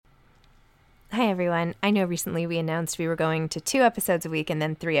Hi, everyone. I know recently we announced we were going to 2 episodes a week and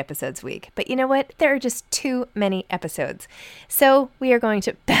then 3 episodes a week. But you know what? There are just too many episodes. So we are going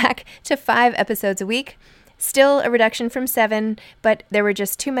back to 5 episodes a week. Still a reduction from 7, but there were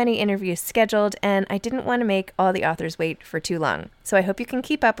just too many interviews scheduled, and I didn't want to make all the authors wait for too long. So I hope you can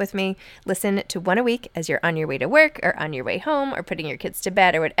keep up with me. Listen to 1 a week as you're on your way to work or on your way home or putting your kids to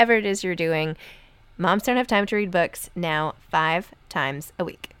bed or whatever it is you're doing. Moms Don't Have Time to Read Books, now 5 times a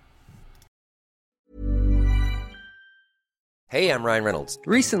week. Hey, I'm Ryan Reynolds.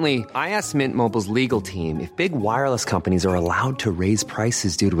 Recently, I asked Mint Mobile's legal team if big wireless companies are allowed to raise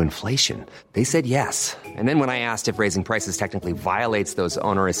prices due to inflation. They said yes. And then when I asked if raising prices technically violates those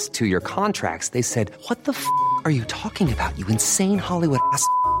onerous 2-year contracts, they said, "What the f*** are you talking about, you insane Hollywood ass?"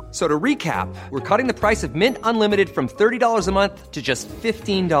 So to recap, we're cutting the price of Mint Unlimited from $30 a month to just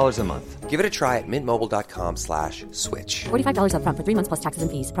 $15 a month. Give it a try at mintmobile.com/switch. $45 up front for 3 months plus taxes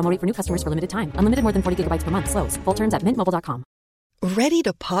and fees. Promo rate for new customers for limited time. Unlimited more than 40 gigabytes per month. Slows full terms at mintmobile.com. Ready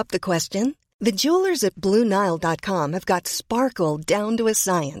to pop the question? The jewelers at BlueNile.com have got sparkle down to a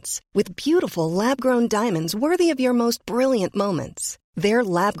science with beautiful lab-grown diamonds worthy of your most brilliant moments. Their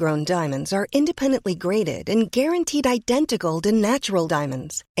lab-grown diamonds are independently graded and guaranteed identical to natural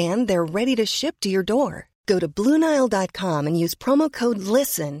diamonds, and they're ready to ship to your door. Go to BlueNile.com and use promo code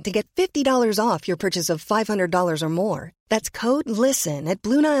LISTEN to get $50 off your purchase of $500 or more. That's code LISTEN at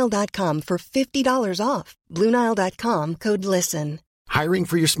BlueNile.com for $50 off. BlueNile.com, code LISTEN. Hiring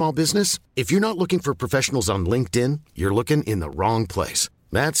for your small business? If you're not looking for professionals on LinkedIn, you're looking in the wrong place.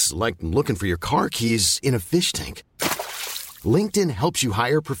 That's like looking for your car keys in a fish tank. LinkedIn helps you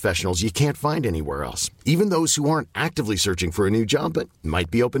hire professionals you can't find anywhere else, even those who aren't actively searching for a new job but might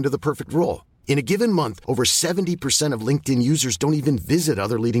be open to the perfect role. In a given month, over 70% of LinkedIn users don't even visit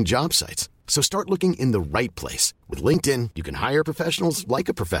other leading job sites. So start looking in the right place. With LinkedIn, you can hire professionals like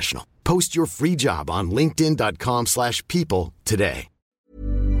a professional. Post your free job on linkedin.com/people today.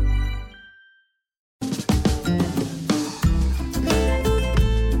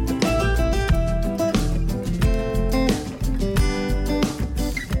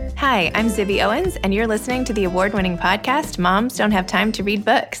 Hi, I'm Zibby Owens, and you're listening to the award-winning podcast, Moms Don't Have Time to Read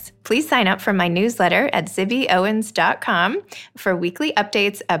Books. Please sign up for my newsletter at zibbyowens.com for weekly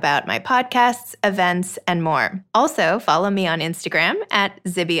updates about my podcasts, events, and more. Also, follow me on Instagram at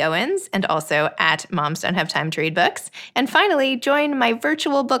Zibby Owens and also at Moms Don't Have Time to Read Books. And finally, join my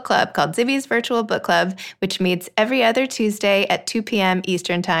virtual book club called Zibby's Virtual Book Club, which meets every other Tuesday at 2 p.m.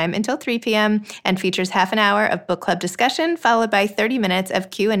 Eastern Time until 3 p.m. and features half an hour of book club discussion followed by 30 minutes of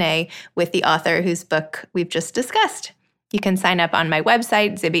Q&A with the author whose book we've just discussed. You can sign up on my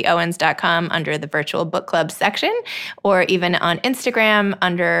website, zibbyowens.com, under the Virtual Book Club section, or even on Instagram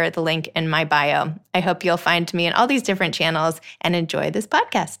under the link in my bio. I hope you'll find me in all these different channels and enjoy this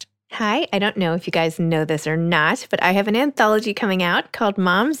podcast. Hi, I don't know if you guys know this or not, but I have an anthology coming out called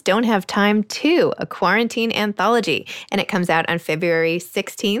Moms Don't Have Time To, a quarantine anthology, and it comes out on February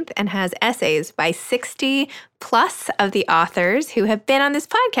 16th and has essays by 60 plus of the authors who have been on this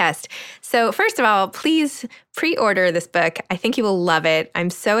podcast. So first of all, please pre-order this book. I think you will love it. I'm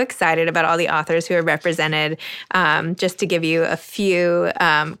so excited about all the authors who are represented. Just to give you a few,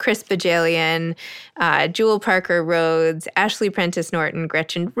 Chris Bajalian, Jewel Parker Rhodes, Ashley Prentice Norton,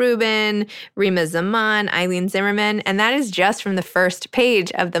 Gretchen Rubin, Rima Zaman, Eileen Zimmerman, and that is just from the first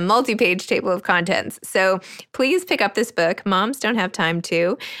page of the multi-page table of contents. So please pick up this book, Moms Don't Have Time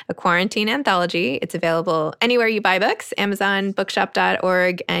To, a quarantine anthology. It's available anywhere you buy books, Amazon,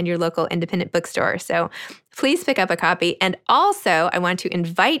 bookshop.org, and your local independent bookstore. So please pick up a copy. And also, I want to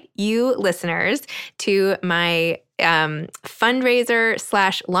invite you listeners to my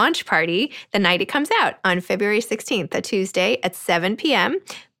fundraiser/launch party the night it comes out on February 16th, a Tuesday at 7 p.m.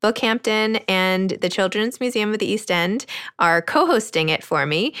 Bookhampton and the Children's Museum of the East End are co-hosting it for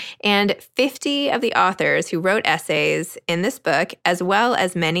me, and 50 of the authors who wrote essays in this book, as well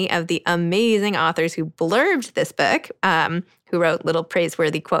as many of the amazing authors who blurbed this book, who wrote little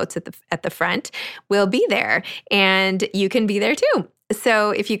praiseworthy quotes at the front, will be there, and you can be there too.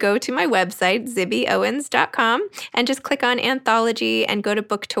 So if you go to my website, zibbyowens.com, and just click on Anthology and go to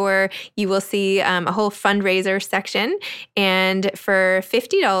Book Tour, you will see a whole fundraiser section. And for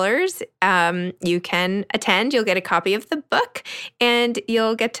 $50, you can attend. You'll get a copy of the book, and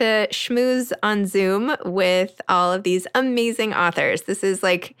you'll get to schmooze on Zoom with all of these amazing authors. This is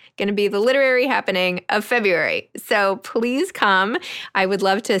like going to be the literary happening of February. So please come. I would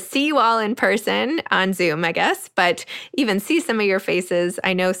love to see you all in person on Zoom, I guess, but even see some of your faces faces.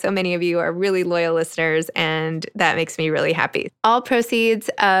 I know so many of you are really loyal listeners, and that makes me really happy. All proceeds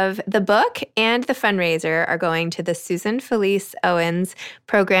of the book and the fundraiser are going to the Susan Felice Owens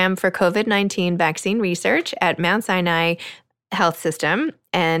Program for COVID-19 Vaccine Research at Mount Sinai Health System,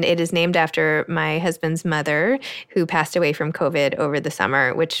 and it is named after my husband's mother, who passed away from COVID over the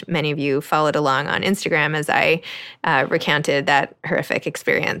summer, which many of you followed along on Instagram as I recounted that horrific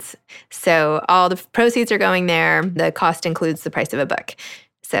experience. So all the proceeds are going there. The cost includes the price of a book.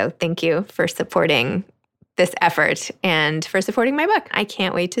 So thank you for supporting this effort and for supporting my book. I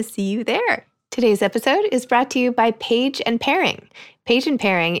can't wait to see you there. Today's episode is brought to you by Page and Pairing. Page and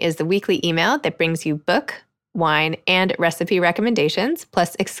Pairing is the weekly email that brings you book, wine, and recipe recommendations,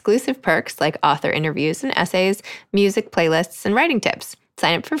 plus exclusive perks like author interviews and essays, music playlists, and writing tips.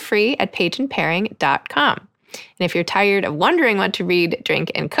 Sign up for free at pageandpairing.com. And if you're tired of wondering what to read,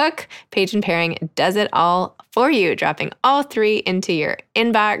 drink, and cook, Page and Pairing does it all for you, dropping all three into your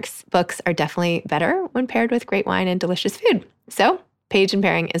inbox. Books are definitely better when paired with great wine and delicious food. So, Page and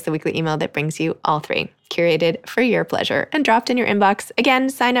Pairing is the weekly email that brings you all three, curated for your pleasure and dropped in your inbox. Again,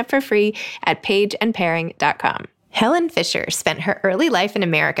 sign up for free at pageandpairing.com. Helen Fisher spent her early life in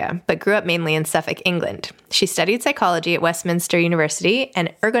America, but grew up mainly in Suffolk, England. She studied psychology at Westminster University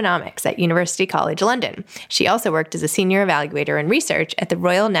and ergonomics at University College London. She also worked as a senior evaluator in research at the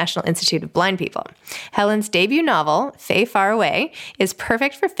Royal National Institute of Blind People. Helen's debut novel, Faye Far Away, is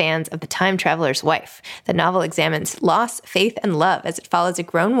perfect for fans of The Time Traveler's Wife. The novel examines loss, faith, and love as it follows a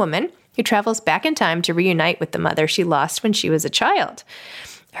grown woman who travels back in time to reunite with the mother she lost when she was a child.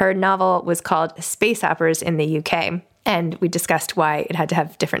 Her novel was called Space Hoppers in the UK, and we discussed why it had to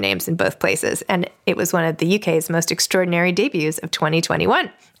have different names in both places, and it was one of the UK's most extraordinary debuts of 2021.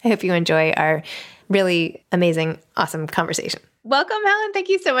 I hope you enjoy our really amazing, awesome conversation. Welcome, Helen. Thank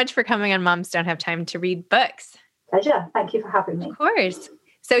you so much for coming on Moms Don't Have Time to Read Books. Pleasure. Thank you for having me. Of course.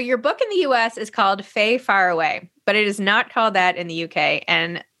 So your book in the US is called Faye Far Away, but it is not called that in the UK,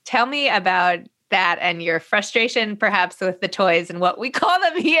 and tell me about that and your frustration perhaps with the toys and what we call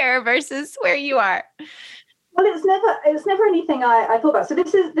them here versus where you are. Well, it's never anything I thought about. So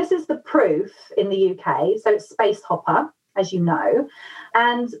this is the proof in the UK. So it's Space Hopper, as you know.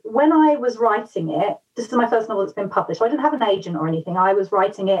 And when I was writing it, this is my first novel that's been published. So I didn't have an agent or anything. I was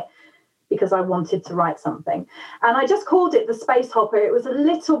writing it because I wanted to write something. And I just called it The Space Hopper. It was a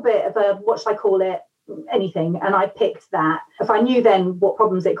little bit of a, what should I call it? Anything, and I picked that. If I knew then what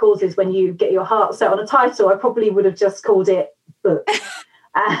problems it causes when you get your heart set on a title, I probably would have just called it book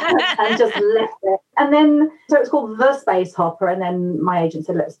and just left it. And then so it's called The Space Hopper, and then my agent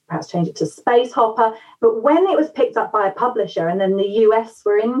said let's perhaps change it to Space Hopper. But when it was picked up by a publisher and then the US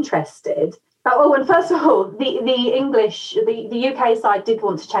were interested, and first of all, the UK side did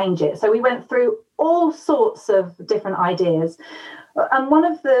want to change it, so we went through all sorts of different ideas. And one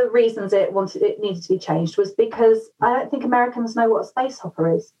of the reasons it needed to be changed was because I don't think Americans know what a space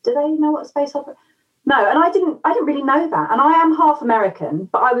hopper is. Do they know what a space hopper is? No, and I didn't really know that. And I am half American,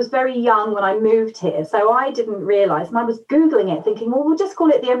 but I was very young when I moved here, so I didn't realise. And I was Googling it, thinking, well, we'll just call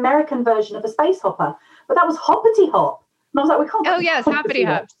it the American version of a space hopper. But that was hoppity hop. And I was like, we can't. Oh, yes, hoppity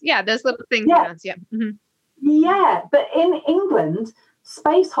hops. Yeah, those little things. Yeah. Yeah. Mm-hmm. Yeah, but in England,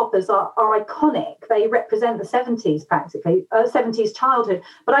 space hoppers are iconic. They represent the 70s practically, 70s childhood.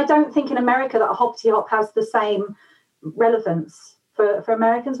 But I don't think in America that a hoppity hop has the same relevance for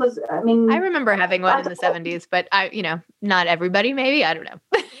Americans. I remember having one in the 70s, but not everybody, maybe. I don't know.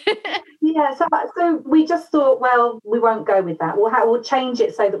 Yeah, so we just thought, well, we won't go with that. We'll change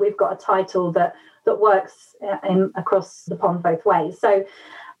it so that we've got a title that works across the pond both ways. So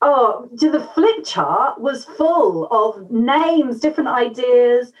the flip chart was full of names, different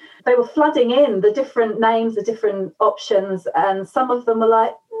ideas. They were flooding in the different names, the different options. And some of them were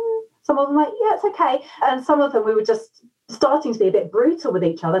like, yeah, it's okay. And some of them we were just starting to be a bit brutal with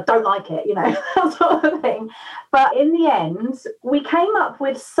each other. Don't like it, that sort of thing. But in the end, we came up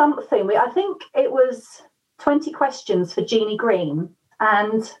with something. I think it was 20 questions for Jeannie Green.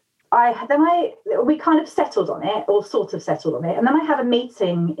 And we kind of settled on it, or sort of settled on it. And then I had a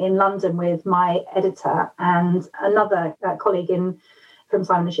meeting in London with my editor and another colleague from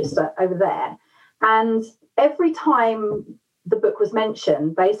Simon & Schuster over there. And every time the book was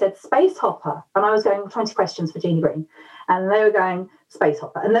mentioned, they said Space Hopper. And I was going, 20 questions for Jeannie Green. And they were going, Space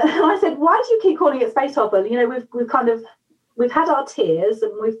Hopper. And I said, why do you keep calling it Space Hopper? We've had our tears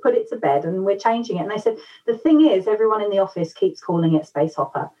and we've put it to bed and we're changing it. And they said, the thing is, everyone in the office keeps calling it Space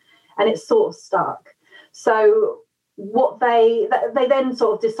Hopper. And it's sort of stuck. So what they then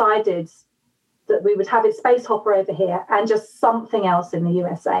sort of decided that we would have it Space Hopper over here and just something else in the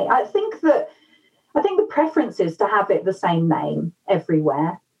USA. I think that I think the preference is to have it the same name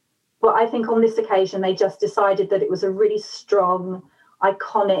everywhere. But I think on this occasion, they just decided that it was a really strong,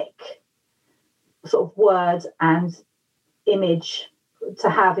 iconic sort of word and image to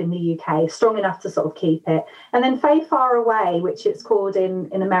have in the UK, strong enough to sort of keep it. And then Faye Far Away, which it's called in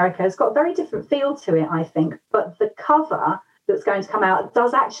America, has got a very different feel to it, I think. But the cover that's going to come out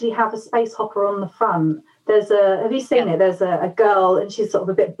does actually have a space hopper on the front. Have you seen it? There's a girl and she's sort of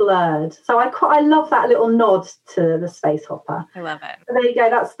a bit blurred. So I love that little nod to the space hopper. I love it. So there you go.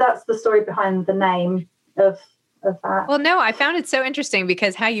 That's the story behind the name of that. Well, no, I found it so interesting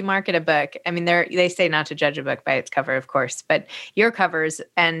because how you market a book, I mean, they say not to judge a book by its cover, of course, but your covers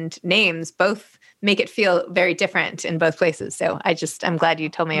and names both make it feel very different in both places. So I'm glad you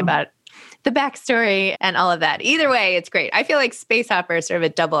told me about the backstory and all of that. Either way, it's great. I feel like Space Hopper is sort of a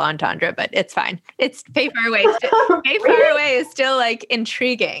double entendre, but it's fine. It's Faye Far Away. Faye Far Away is still like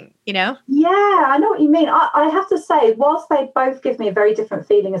intriguing, you know? Yeah, I know what you mean. I have to say, whilst they both give me a very different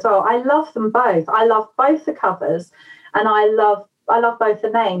feeling as well, I love them both. I love both the covers and I love both the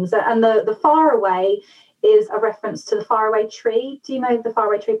names. And the Far Away is a reference to the Faraway Tree. Do you know the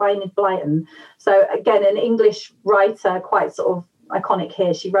Faraway Tree by Enid Blyton? So again, an English writer, quite sort of iconic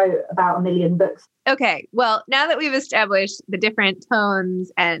here. She wrote about 1 million books. Okay, well, now that we've established the different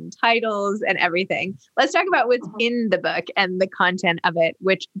tones and titles and everything, let's talk about what's in the book and the content of it,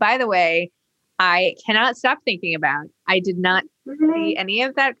 which, by the way, I cannot stop thinking about. I did not see any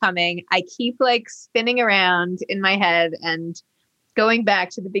of that coming. I keep like spinning around in my head and going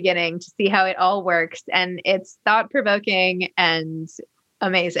back to the beginning to see how it all works. And it's thought-provoking and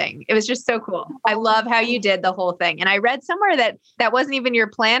amazing. It was just so cool. I love how you did the whole thing. And I read somewhere that wasn't even your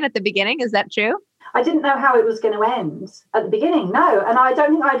plan at the beginning. Is that true? I didn't know how it was going to end at the beginning. No. And I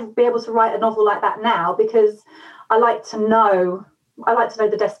don't think I'd be able to write a novel like that now because I like to know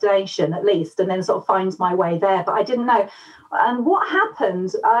the destination at least and then sort of find my way there. But I didn't know. And what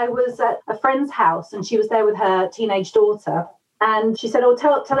happened, I was at a friend's house and she was there with her teenage daughter. And she said,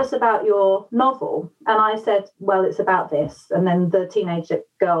 tell us about your novel. And I said, well, it's about this. And then the teenage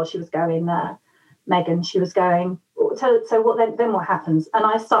girl, she was going, Megan, she was going, so what then what happens? And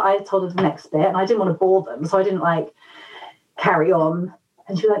I told her the next bit and I didn't want to bore them. So I didn't like carry on.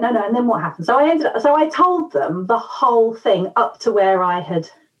 And she was like, no. And then what happened? So I told them the whole thing up to where I had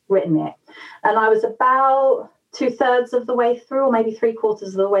written it. And I was about 2/3 of the way through, or maybe 3/4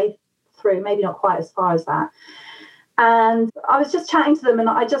 of the way through, maybe not quite as far as that. And I was just chatting to them and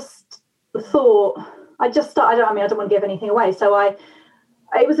I just thought, I don't want to give anything away. So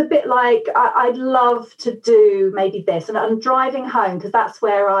it was a bit like, I'd love to do maybe this. And I'm driving home because that's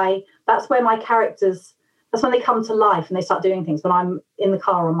where my characters, that's when they come to life and they start doing things, when I'm in the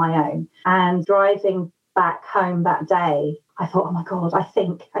car on my own. And driving back home that day, I thought, oh my God, I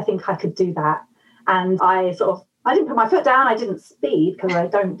think I could do that. And I didn't put my foot down. I didn't speed because I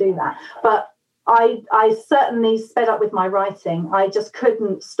don't do that. But I certainly sped up with my writing. I just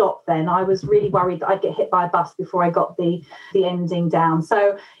couldn't stop then. I was really worried that I'd get hit by a bus before I got the ending down.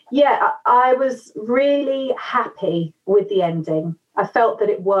 So, yeah, I was really happy with the ending. I felt that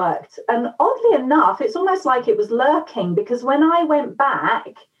it worked. And oddly enough, it's almost like it was lurking because when I went back,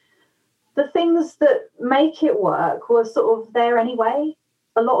 the things that make it work were sort of there anyway.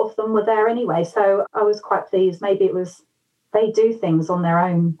 A lot of them were there anyway. So I was quite pleased. Maybe it was they do things on their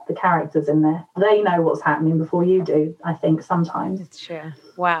own, the characters in there. They know what's happening before you do, I think, sometimes. It's true.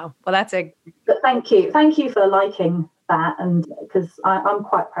 Wow. Well, that's But thank you. Thank you for liking that, and because I'm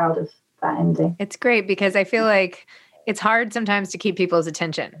quite proud of that ending. It's great because I feel like it's hard sometimes to keep people's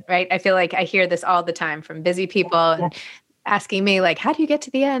attention, right? I feel like I hear this all the time from busy people and asking me, like, how do you get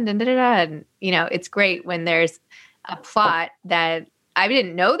to the end? And And, it's great when there's a plot that I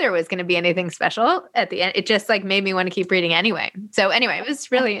didn't know there was going to be anything special at the end. It just made me want to keep reading anyway. So anyway, it was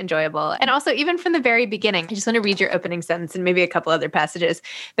really enjoyable. And also even from the very beginning, I just want to read your opening sentence and maybe a couple other passages.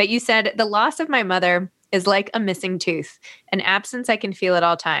 But you said, the loss of my mother is like a missing tooth, an absence I can feel at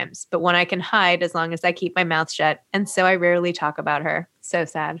all times, but one I can hide as long as I keep my mouth shut. And so I rarely talk about her. So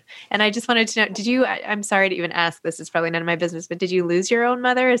sad. And I just wanted to know, I'm sorry to even ask, this is probably none of my business, but did you lose your own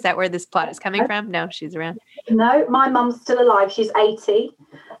mother? Is that where this plot is coming from? No, she's around. No, my mum's still alive. She's 80.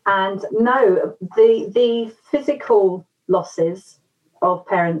 And no, the physical losses of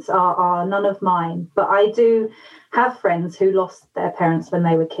parents are none of mine. But I do have friends who lost their parents when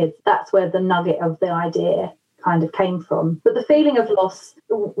they were kids. That's where the nugget of the idea kind of came from. But the feeling of loss,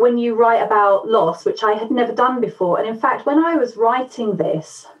 when you write about loss, which I had never done before, and in fact, when I was writing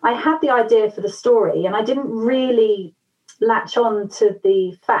this, I had the idea for the story and I didn't really latch on to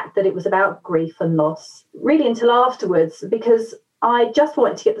the fact that it was about grief and loss really until afterwards, because I just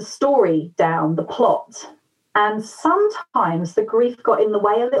wanted to get the story down, the plot. And sometimes the grief got in the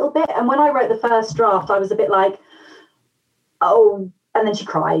way a little bit. And when I wrote the first draft, I was a bit like, oh, and then she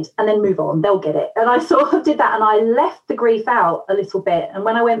cried, and then move on, they'll get it. And I sort of did that, and I left the grief out a little bit. And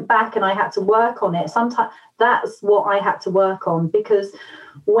when I went back and I had to work on it, sometimes that's what I had to work on, because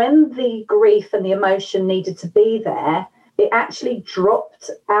when the grief and the emotion needed to be there, it actually dropped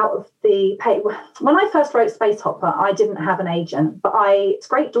out of the page. When I first wrote Space Hopper, I didn't have an agent, but I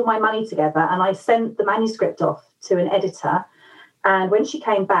scraped all my money together and I sent the manuscript off to an editor. And when she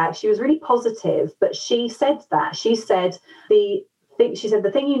came back, she was really positive, but she said the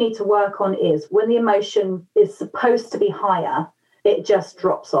thing you need to work on is when the emotion is supposed to be higher, it just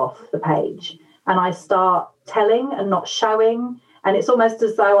drops off the page. And I start telling and not showing. And it's almost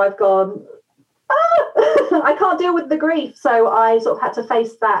as though I've gone, I can't deal with the grief. So I sort of had to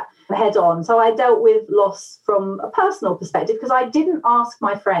face that head on. So I dealt with loss from a personal perspective, because I didn't ask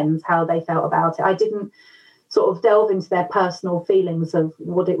my friends how they felt about it. I didn't sort of delve into their personal feelings of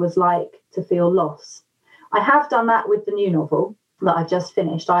what it was like to feel loss. I have done that with the new novel that I've just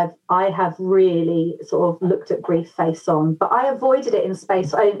finished. I have really sort of looked at grief face on, but I avoided it in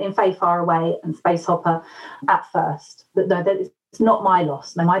Faye Far Away and Space Hopper at first. But no, it's not my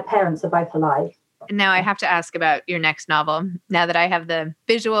loss. No, my parents are both alive. And now I have to ask about your next novel, now that I have the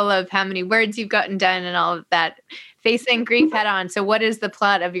visual of how many words you've gotten done and all of that, facing grief head on. So what is the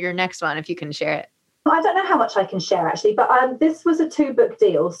plot of your next one, if you can share it? I don't know how much I can share, actually, but this was a 2-book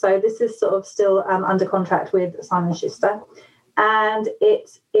deal. So this is sort of still under contract with Simon Schuster. And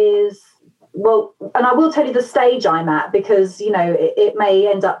it is, well, and I will tell you the stage I'm at, because, you know, it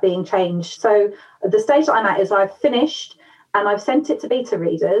may end up being changed. So the stage that I'm at is I've finished and I've sent it to beta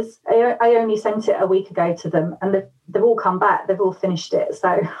readers. I only sent it a week ago to them, and they've all come back. They've all finished it.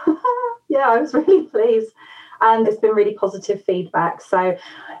 So, yeah, I was really pleased. And it's been really positive feedback. So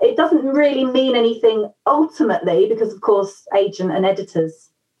it doesn't really mean anything ultimately, because, of course, agent and editors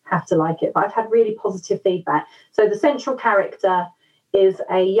have to like it. But I've had really positive feedback. So the central character is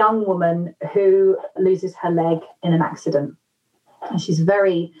a young woman who loses her leg in an accident. And she's a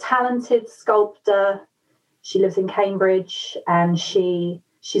very talented sculptor. She lives in Cambridge, and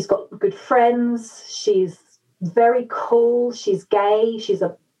she's got good friends. She's very cool. She's gay. She's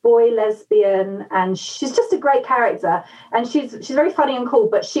a boy lesbian, and she's just a great character. And she's very funny and cool,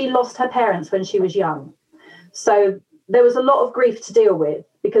 but she lost her parents when she was young. So there was a lot of grief to deal with,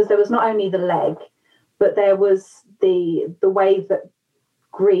 because there was not only the leg, but there was the way that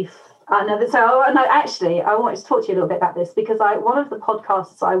grief. I wanted to talk to you a little bit about this, because one of the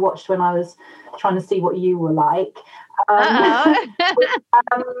podcasts I watched when I was trying to see what you were like, is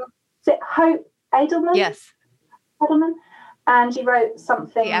it Hope Edelman? Yes. Edelman? And she wrote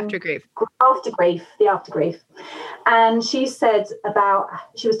something. The After Grief. The After Grief. And she said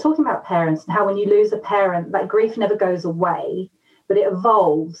she was talking about parents and how when you lose a parent, that grief never goes away, but it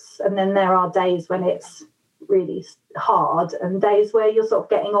evolves. And then there are days when it's really hard, and days where you're sort of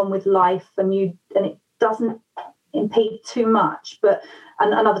getting on with life and it doesn't impede too much,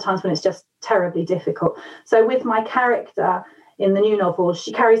 and other times when it's just terribly difficult. So with my character in the new novel,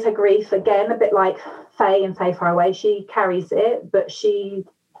 she carries her grief again, a bit like Faye and Faye Far Away. She carries it, but she's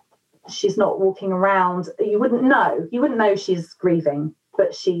not walking around. You wouldn't know she's grieving,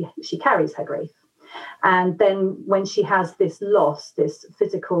 but she carries her grief. And then when she has this loss, this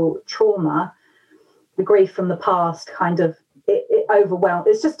physical trauma, the grief from the past kind of it overwhelms.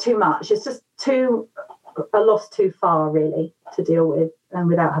 It's just too much. It's just a loss too far, really, to deal with, and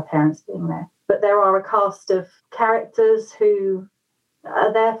without her parents being there. But there are a cast of characters who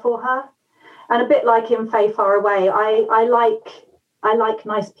are there for her, and a bit like in Faye Far Away, I like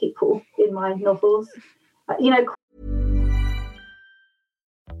nice people in my novels.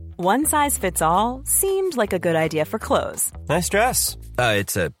 One size fits all seemed like a good idea for clothes. Nice dress.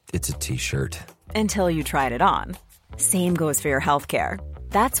 It's a t-shirt. Until you tried it on. Same goes for your healthcare.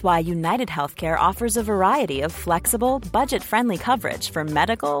 That's why United Healthcare offers a variety of flexible, budget-friendly coverage for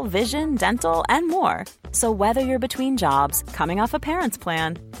medical, vision, dental, and more. So whether you're between jobs, coming off a parent's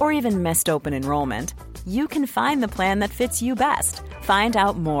plan, or even missed open enrollment, you can find the plan that fits you best. Find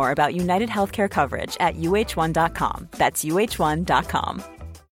out more about United Healthcare coverage at uh1.com. That's uh1.com.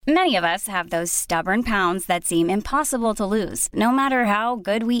 Many of us have those stubborn pounds that seem impossible to lose, no matter how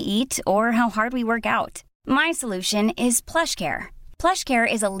good we eat or how hard we work out. My solution is PlushCare.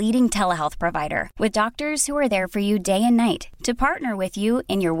 PlushCare is a leading telehealth provider with doctors who are there for you day and night to partner with you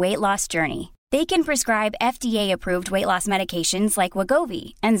in your weight loss journey. They can prescribe FDA-approved weight loss medications like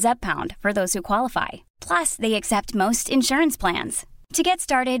Wegovy and Zepbound for those who qualify. Plus, they accept most insurance plans. To get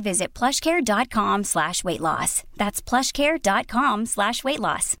started, visit plushcare.com/weightloss. That's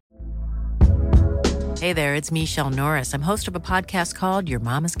plushcare.com/weightloss. Hey there, it's Michelle Norris. I'm host of a podcast called Your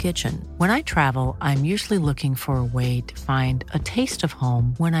Mama's Kitchen. When I travel, I'm usually looking for a way to find a taste of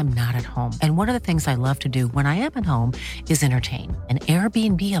home when I'm not at home. And one of the things I love to do when I am at home is entertain. And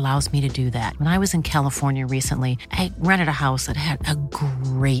Airbnb allows me to do that. When I was in California recently, I rented a house that had a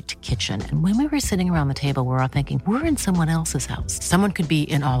great kitchen. And when we were sitting around the table, we're all thinking, we're in someone else's house. Someone could be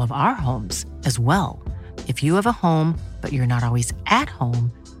in all of our homes as well. If you have a home, but you're not always at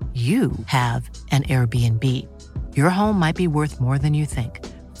home, you have an Airbnb. Your home might be worth more than you think.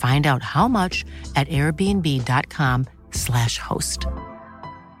 Find out how much at airbnb.com/host.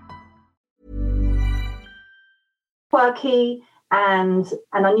 Quirky and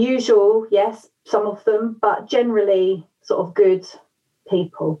unusual, yes, some of them, but generally sort of good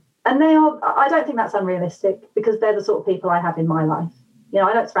people. And I don't think that's unrealistic, because they're the sort of people I have in my life. You know,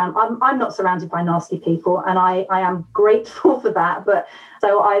 I'm not surrounded by nasty people, and I am grateful for that. But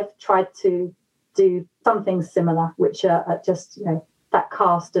so I've tried to do something similar, which are just, you know, that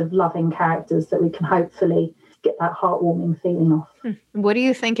cast of loving characters that we can hopefully get that heartwarming feeling off. What do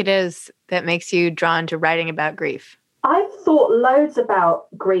you think it is that makes you drawn to writing about grief? I've thought loads about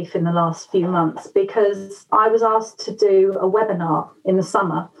grief in the last few months, because I was asked to do a webinar in the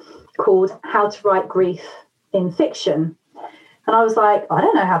summer called How to Write Grief in Fiction. And I was like, I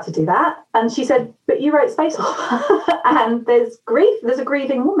don't know how to do that. And she said, but you wrote Space Opera and there's a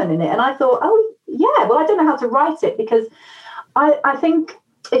grieving woman in it. And I thought, oh, yeah, well, I don't know how to write it, because I think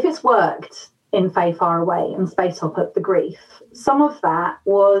if it's worked in Faye Far Away and Space Opera, the grief, some of that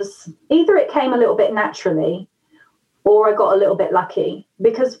was either it came a little bit naturally or I got a little bit lucky.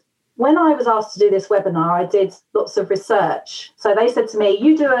 Because when I was asked to do this webinar, I did lots of research. So they said to me,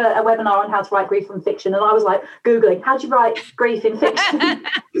 you do a webinar on how to write grief in fiction. And I was like, Googling, how do you write grief in fiction?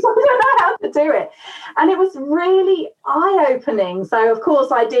 Because I don't know how to do it. And it was really eye-opening. So, of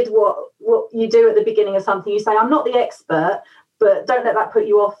course, I did what you do at the beginning of something. You say, I'm not the expert, but don't let that put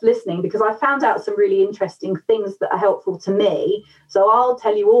you off listening, because I found out some really interesting things that are helpful to me. So I'll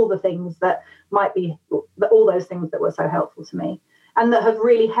tell you all the things that might be, all those things that were so helpful to me, and that have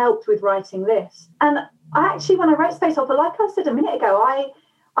really helped with writing this. And I actually, when I wrote Space Opera, like I said a minute ago, I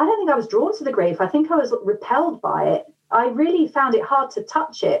don't think I was drawn to the grief. I think I was repelled by it. I really found it hard to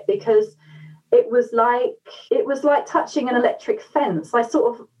touch it, because it was like touching an electric fence. I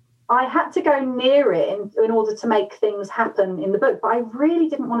had to go near it in order to make things happen in the book, but I really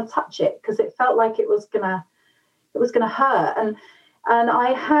didn't want to touch it, because it felt like it was gonna hurt. And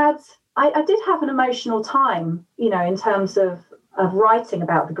I did have an emotional time, you know, in terms of writing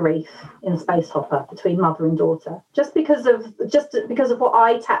about the grief in Space Hopper between mother and daughter, just because of what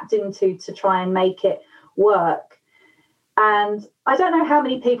I tapped into to try and make it work. And I don't know how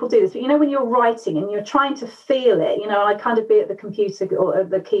many people do this, but you know, when you're writing and you're trying to feel it, you know, I'd kind of be at the computer or at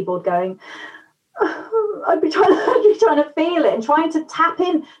the keyboard going, I'd be trying to feel it and trying to tap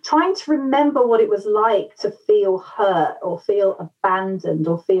in, trying to remember what it was like to feel hurt or feel abandoned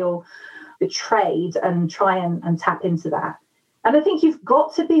or feel betrayed, and try and tap into that. And I think you've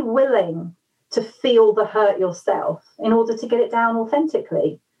got to be willing to feel the hurt yourself in order to get it down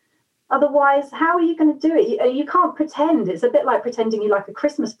authentically. Otherwise, how are you going to do it? You can't pretend. It's a bit like pretending you like a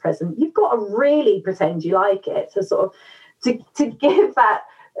Christmas present. You've got to really pretend you like it to sort of to give that.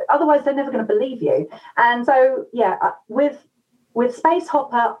 Otherwise, they're never going to believe you. And so, yeah, with Space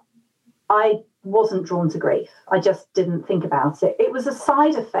Hopper, I wasn't drawn to grief. I just didn't think about it. It was a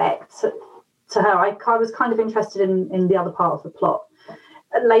side effect to her. I was kind of interested in the other part of the plot.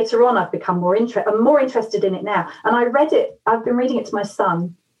 Later on, I've become I'm more interested in it now. And I read it. I've been reading it to my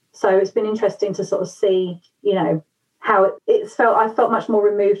son. So it's been interesting to sort of see, you know, how it's felt. I felt much more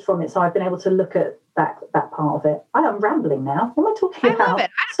removed from it. So I've been able to look at that part of it. I am rambling now. What am I talking about? Love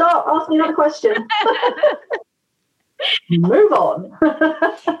it. Start asking another question. Move on.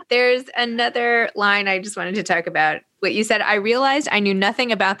 There's another line I just wanted to talk about. What you said, I realized I knew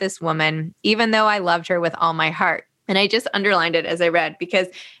nothing about this woman, even though I loved her with all my heart. And I just underlined it as I read, because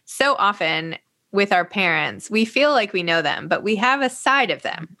so often with our parents, we feel like we know them, but we have a side of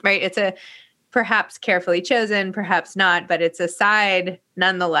them, right? It's a perhaps carefully chosen, perhaps not, but it's a side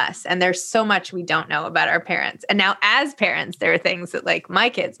nonetheless. And there's so much we don't know about our parents. And now as parents, there are things that like my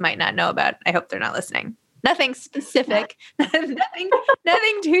kids might not know about. I hope they're not listening. Nothing specific, nothing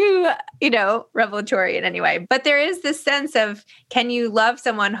too, you know, revelatory in any way. But there is this sense of, can you love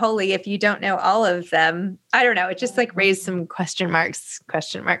someone wholly if you don't know all of them? I don't know. It just like raised some question marks.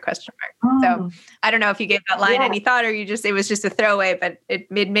 So I don't know if you gave that line any thought, or it was just a throwaway, but it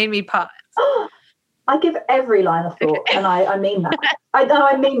made me pause. I give every line a thought, and I mean that.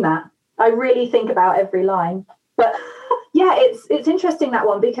 I mean that. I really think about every line. But yeah, it's interesting, that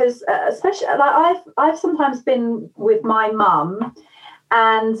one, because especially like I've sometimes been with my mum,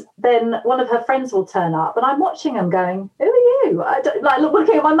 and then one of her friends will turn up, and I'm watching them going, "Who are you?"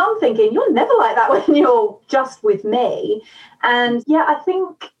 Looking at my mum, thinking, "You're never like that when you're just with me." And yeah, I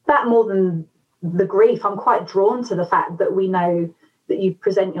think that more than the grief, I'm quite drawn to the fact that we know that you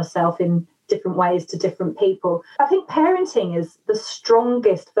present yourself in different ways to different people. I think parenting is the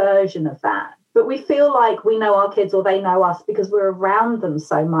strongest version of that. But we feel like we know our kids, or they know us, because we're around them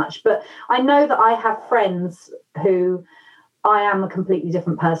so much. But I know that I have friends who I am a completely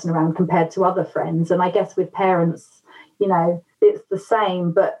different person around compared to other friends. And I guess with parents, you know, it's the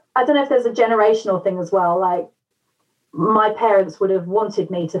same. But I don't know if there's a generational thing as well. Like, my parents would have wanted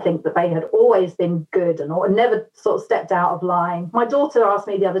me to think that they had always been good and never sort of stepped out of line. My daughter asked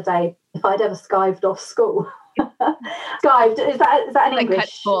me the other day if I'd ever skived off school. Skived, is that an like English? Cut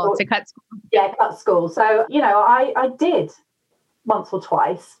school, to cut school. Yeah, cut school. So, you know, I did once or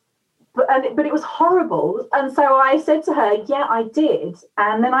twice, but it was horrible. And so I said to her, yeah, I did.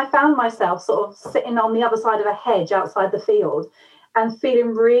 And then I found myself sort of sitting on the other side of a hedge outside the field and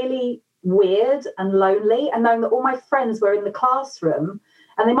feeling really weird and lonely, and knowing that all my friends were in the classroom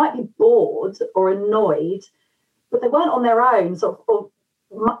and they might be bored or annoyed, but they weren't on their own.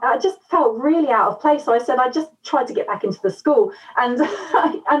 I just felt really out of place. So I said, I just tried to get back into the school. And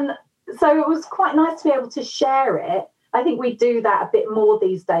so it was quite nice to be able to share it. I think we do that a bit more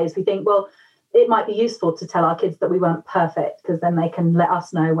these days. We think, well, it might be useful to tell our kids that we weren't perfect, because then they can let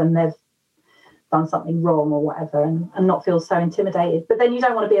us know when they've done something wrong or whatever, and not feel so intimidated. But then you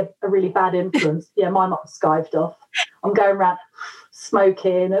don't want to be a really bad influence. Yeah, my mum's skived off. I'm going around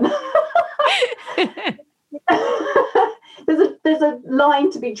smoking, and there's a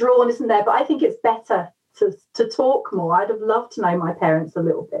line to be drawn, isn't there? But I think it's better to talk more. I'd have loved to know my parents a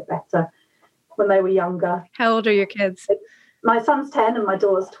little bit better when they were younger. How old are your kids? My son's 10 and my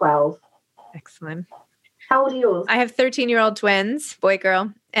daughter's 12. Excellent. How old are yours? I have 13-year-old twins, boy,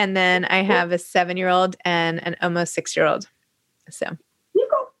 girl. And then I have a 7-year-old and an almost 6-year-old. So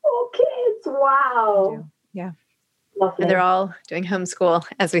you've got 4 kids. Wow. Yeah. Lovely. And they're all doing homeschool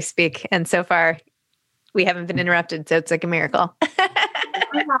as we speak. And so far, we haven't been interrupted. So it's like a miracle.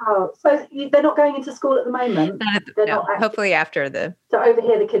 Wow. So they're not going into school at the moment? Hopefully after the... So over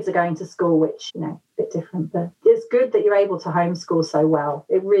here, the kids are going to school, which, you know, a bit different. But it's good that you're able to homeschool so well.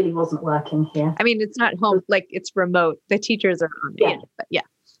 It really wasn't working here. I mean, it's not home, like it's remote. The teachers are on it. But yeah.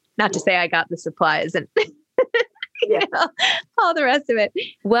 Not to say I got the supplies and all the rest of it.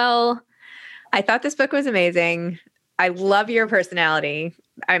 Well, I thought this book was amazing. I love your personality.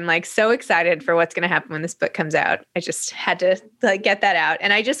 I'm like so excited for what's going to happen when this book comes out. I just had to get that out.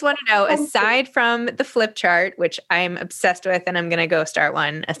 And I just want to know, aside from the flip chart, which I'm obsessed with, and I'm going to go start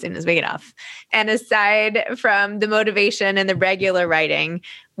one as soon as we get off, and aside from the motivation and the regular writing,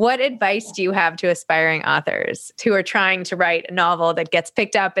 what advice do you have to aspiring authors who are trying to write a novel that gets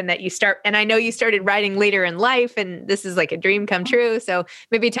picked up and that you start, and I know you started writing later in life and this is like a dream come true. So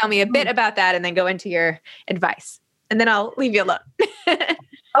maybe tell me a bit about that and then go into your advice. And then I'll leave you alone.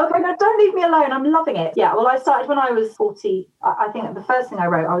 Okay, no, don't leave me alone. I'm loving it. Yeah, well, I started when I was 40. I think the first thing I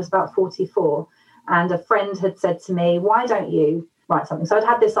wrote, I was about 44. And a friend had said to me, why don't you write something? So I'd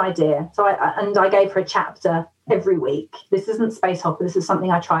had this idea. So I gave her a chapter every week. This isn't Space Hopper. This is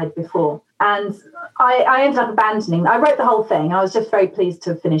something I tried before. And I ended up abandoning. I wrote the whole thing. I was just very pleased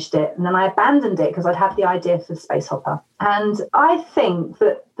to have finished it. And then I abandoned it because I'd had the idea for Space Hopper. And I think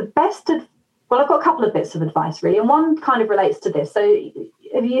that the best well, I've got a couple of bits of advice, really, and one kind of relates to this. So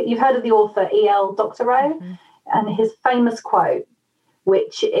you've heard of the author E.L. Doctorow, and his famous quote,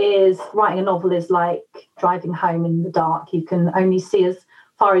 which is, writing a novel is like driving home in the dark. You can only see as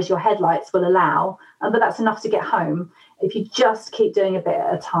far as your headlights will allow, but that's enough to get home if you just keep doing a bit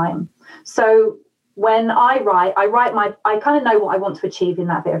at a time. So when I kind of know what I want to achieve in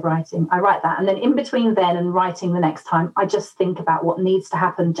that bit of writing. I write that. And then in between then and writing the next time, I just think about what needs to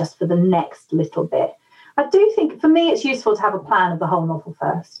happen just for the next little bit. I do think, for me, it's useful to have a plan of the whole novel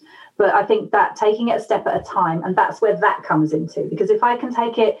first. But I think that taking it a step at a time, and that's where that comes into. Because if I can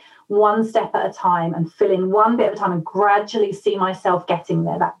take it one step at a time and fill in one bit at a time and gradually see myself getting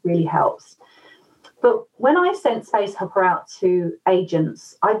there, that really helps. But when I sent Space Hopper out to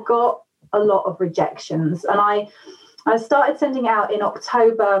agents, I got a lot of rejections, and I started sending it out in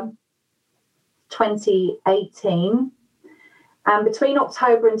October 2018, and between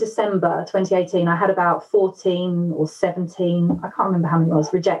October and December 2018 I had about 14 or 17, I can't remember how many it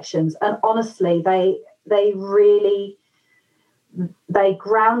was, rejections. And honestly, they really they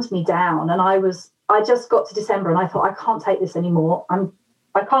ground me down. And I just got to December and I thought, I can't take this anymore.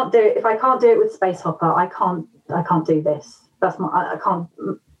 I can't do it. If I can't do it with Space Hopper, I can't do this. I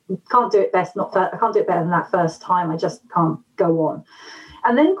can't do it best. I can't do it better than that first time. I just can't go on.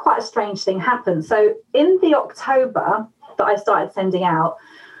 And then quite a strange thing happened. So in the October that I started sending out,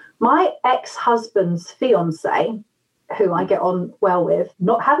 my ex-husband's fiance, who I get on well with,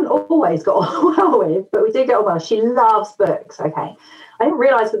 hadn't always got on well with, but we do get on well. She loves books. Okay. I didn't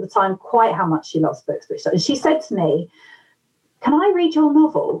realize at the time quite how much she loves books. And she said to me, can I read your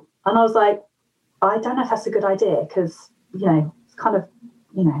novel? And I was like, I don't know if that's a good idea because, it's kind of,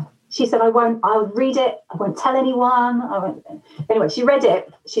 she said, I'll read it. I won't tell anyone. Anyway, she read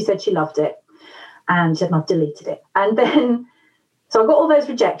it. She said she loved it. And she said, I've deleted it. And then, so I got all those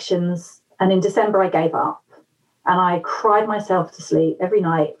rejections. And in December, I gave up. And I cried myself to sleep every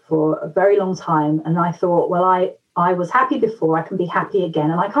night for a very long time. And I thought, well, I was happy before, I can be happy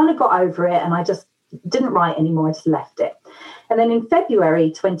again. And I kind of got over it and I just didn't write anymore. I just left it. And then in February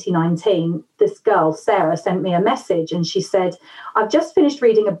 2019, this girl, Sarah, sent me a message and she said, I've just finished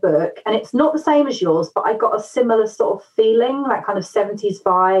reading a book and it's not the same as yours, but I got a similar sort of feeling, that kind of 70s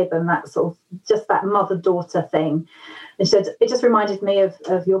vibe and that sort of just that mother-daughter thing. And she said, it just reminded me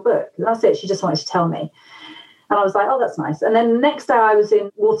of your book. And that's it. She just wanted to tell me. And I was like, oh, that's nice. And then the next day I was in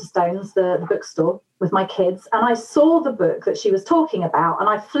Waterstones, the bookstore, with my kids, and I saw the book that she was talking about, and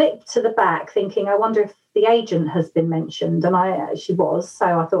I flipped to the back thinking, I wonder if the agent has been mentioned. And she was.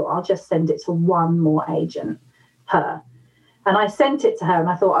 So I thought, I'll just send it to one more agent, her. And I sent it to her, and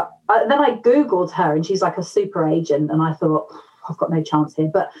I thought, then I Googled her, and she's like a super agent. And I thought, I've got no chance here.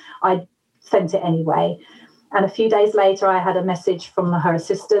 But I sent it anyway. And a few days later, I had a message from her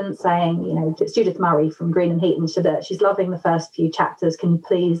assistant saying, it's Judith Murray from Green and Heaton. She said, she's loving the first few chapters. Can you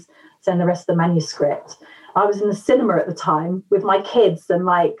please send the rest of the manuscript? I was in the cinema at the time with my kids and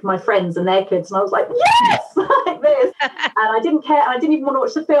like my friends and their kids. And I was like, yes, like this. And I didn't care. I didn't even want to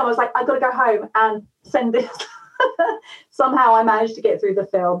watch the film. I was like, I've got to go home and send this. Somehow I managed to get through the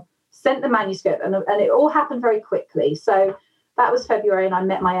film, sent the manuscript, and it all happened very quickly. So that was February, and I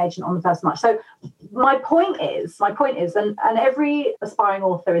met my agent on the 1st of March. So my point is, and every aspiring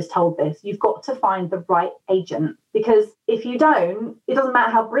author is told this, you've got to find the right agent, because if you don't, it doesn't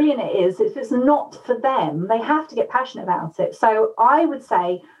matter how brilliant it is. If it's not for them, they have to get passionate about it. So I would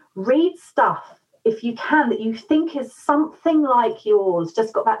say read stuff, if you can, that you think is something like yours,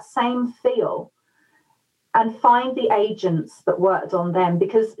 just got that same feel, and find the agents that worked on them,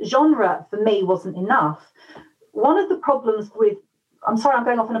 because genre for me wasn't enough. One of the problems with, I'm sorry, I'm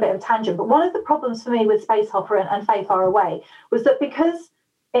going off on a bit of a tangent, but one of the problems for me with Space Hopper and Faye Far Away was that because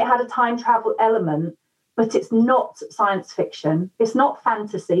it had a time travel element, but it's not science fiction, it's not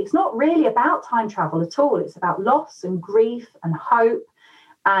fantasy, it's not really about time travel at all. It's about loss and grief and hope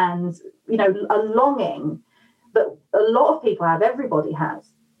and, a longing that a lot of people have, everybody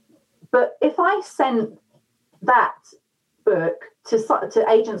has. But if I sent that book to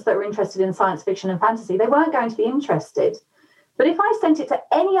agents that were interested in science fiction and fantasy, they weren't going to be interested. But if I sent it to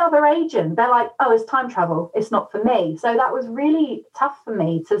any other agent, they're like, oh, it's time travel, it's not for me. So that was really tough for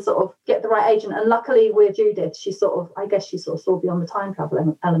me to sort of get the right agent. And luckily with Judith, she sort of saw beyond the time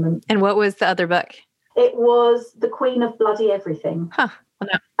travel element. And what was the other book? It was The Queen of Bloody Everything. Huh. Well,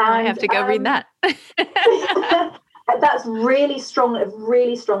 now I have to go read that. That's really strongly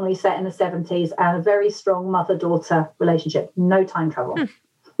set in the 70s, and a very strong mother-daughter relationship. No time travel.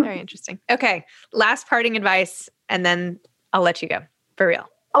 Very interesting. Okay. Last parting advice, and then I'll let you go. For real.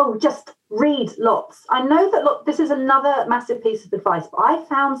 Oh, just read lots. I know that this is another massive piece of advice, but I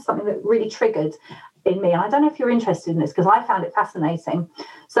found something that really triggered in me. And I don't know if you're interested in this, because I found it fascinating.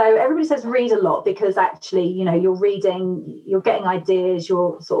 So everybody says read a lot because actually, you're reading, you're getting ideas,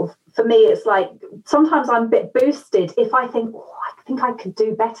 you're sort of, for me, it's like sometimes I'm a bit boosted if I think, I think I could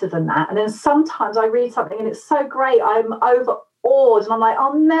do better than that. And then sometimes I read something and it's so great, I'm overawed and I'm like,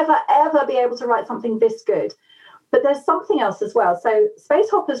 I'll never, ever be able to write something this good. But there's something else as well. So Space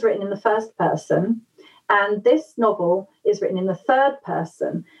Hopper's written in the first person, and this novel is written in the third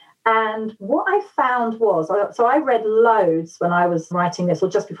person. And what I found was, so I read loads when I was writing this, or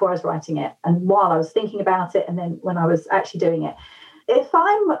just before I was writing it, and while I was thinking about it, and then when I was actually doing it. If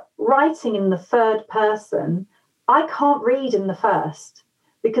I'm writing in the third person, I can't read in the first,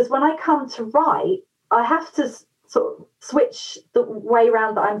 because when I come to write, I have to sort of switch the way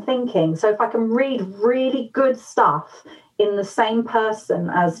around that I'm thinking. So if I can read really good stuff in the same person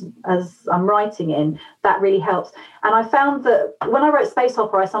as I'm writing in, that really helps. And I found that when I wrote Space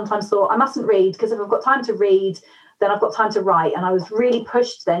Hopper, I sometimes thought I mustn't read, because if I've got time to read, then I've got time to write. And I was really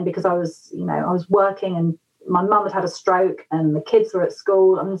pushed then, because I was working and my mum had had a stroke and the kids were at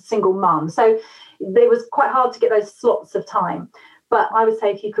school. I'm a single mum. So it was quite hard to get those slots of time. But I would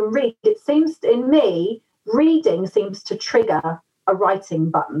say if you can read, it seems in me, reading seems to trigger a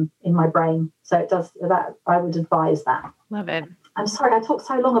writing button in my brain. So it does that. I would advise that. Love it. I'm sorry, I talk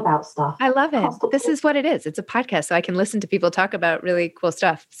so long about stuff. I love it. This is what it is. It's a podcast, so I can listen to people talk about really cool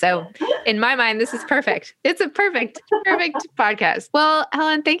stuff. So in my mind, this is perfect. It's a perfect podcast. Well,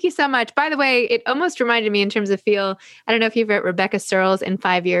 Helen, thank you so much. By the way, it almost reminded me in terms of feel. I don't know if you've read Rebecca Searles in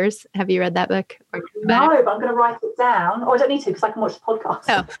 5 Years. Have you read that book? No, but I'm going to write it down. Oh, I don't need to because I can watch the podcast.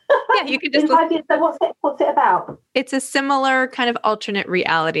 Oh, yeah, you could just. In 5 years, so what's it about? It's a similar kind of alternate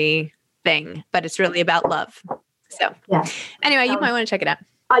reality thing, but it's really about love. So anyway, you might want to check it out.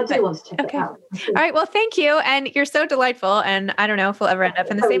 I do want to check it out. All right. Well, thank you. And you're so delightful. And I don't know if we'll ever end up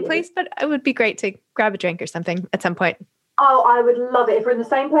in the same place, but it would be great to grab a drink or something at some point. Oh, I would love it. If we're in the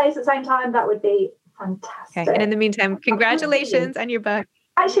same place at the same time, that would be fantastic. Okay. And in the meantime, congratulations on your book.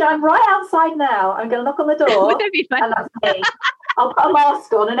 Actually, I'm right outside now. I'm going to knock on the door. Would that be fun? And that's me. I'll put a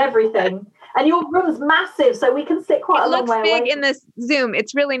mask on and everything. And your room's massive, so we can sit quite a long way away. It looks big in this Zoom.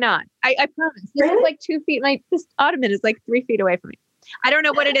 It's really not. I promise. This is like 2 feet. Like this ottoman is like 3 feet away from me. I don't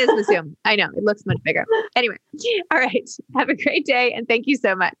know what it is, the Zoom. I know. It looks much bigger. Anyway. All right. Have a great day. And thank you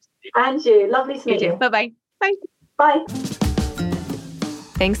so much. And you. Lovely to meet you. Bye-bye. Bye. Bye.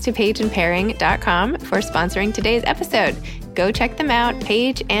 Thanks to pageandpairing.com for sponsoring today's episode. Go check them out,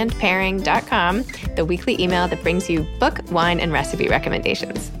 pageandpairing.com, the weekly email that brings you book, wine, and recipe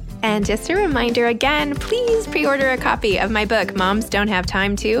recommendations. And just a reminder again, please pre-order a copy of my book, Moms Don't Have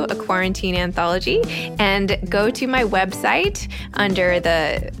Time To, a quarantine anthology, and go to my website under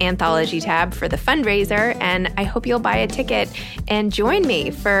the anthology tab for the fundraiser. And I hope you'll buy a ticket and join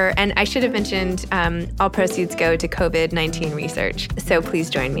me and I should have mentioned all proceeds go to COVID-19 research. So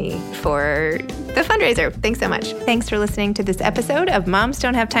please join me for the fundraiser. Thanks so much. Thanks for listening to this episode of Moms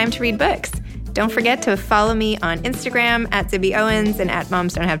Don't Have Time to Read Books. Don't forget to follow me on Instagram at Zibby Owens and at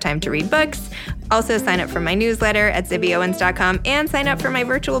Moms Don't Have Time to Read Books. Also sign up for my newsletter at zibbyowens.com and sign up for my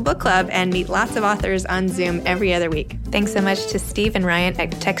virtual book club and meet lots of authors on Zoom every other week. Thanks so much to Steve and Ryan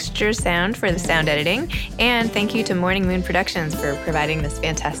at Texture Sound for the sound editing. And thank you to Morning Moon Productions for providing this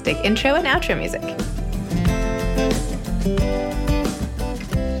fantastic intro and outro music.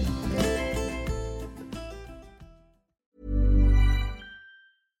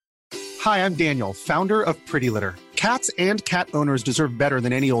 Hi, I'm Daniel, founder of Pretty Litter. Cats and cat owners deserve better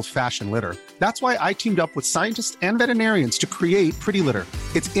than any old-fashioned litter. That's why I teamed up with scientists and veterinarians to create Pretty Litter.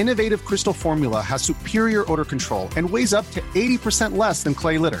 Its innovative crystal formula has superior odor control and weighs up to 80% less than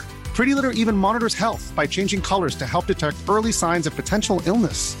clay litter. Pretty Litter even monitors health by changing colors to help detect early signs of potential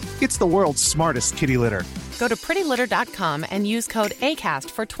illness. It's the world's smartest kitty litter. Go to prettylitter.com and use code ACAST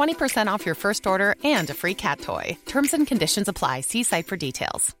for 20% off your first order and a free cat toy. Terms and conditions apply. See site for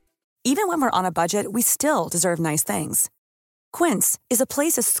details. Even when we're on a budget, we still deserve nice things. Quince is a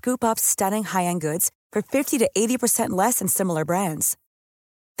place to scoop up stunning high-end goods for 50 to 80% less than similar brands.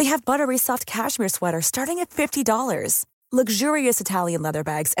 They have buttery soft cashmere sweaters starting at $50, luxurious Italian leather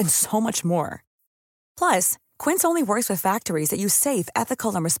bags, and so much more. Plus, Quince only works with factories that use safe,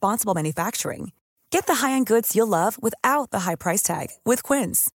 ethical, and responsible manufacturing. Get the high-end goods you'll love without the high price tag with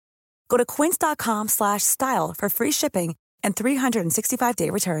Quince. Go to quince.com/style for free shipping and 365-day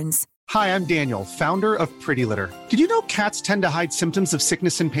returns. Hi, I'm Daniel, founder of Pretty Litter. Did you know cats tend to hide symptoms of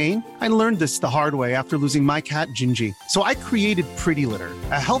sickness and pain? I learned this the hard way after losing my cat, Gingy. So I created Pretty Litter,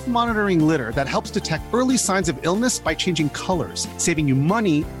 a health monitoring litter that helps detect early signs of illness by changing colors, saving you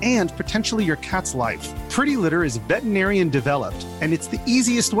money and potentially your cat's life. Pretty Litter is veterinarian developed, and it's the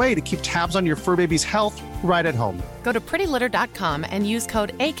easiest way to keep tabs on your fur baby's health right at home. Go to prettylitter.com and use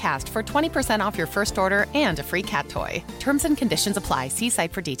code ACAST for 20% off your first order and a free cat toy. Terms and conditions apply. See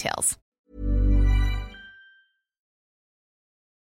site for details.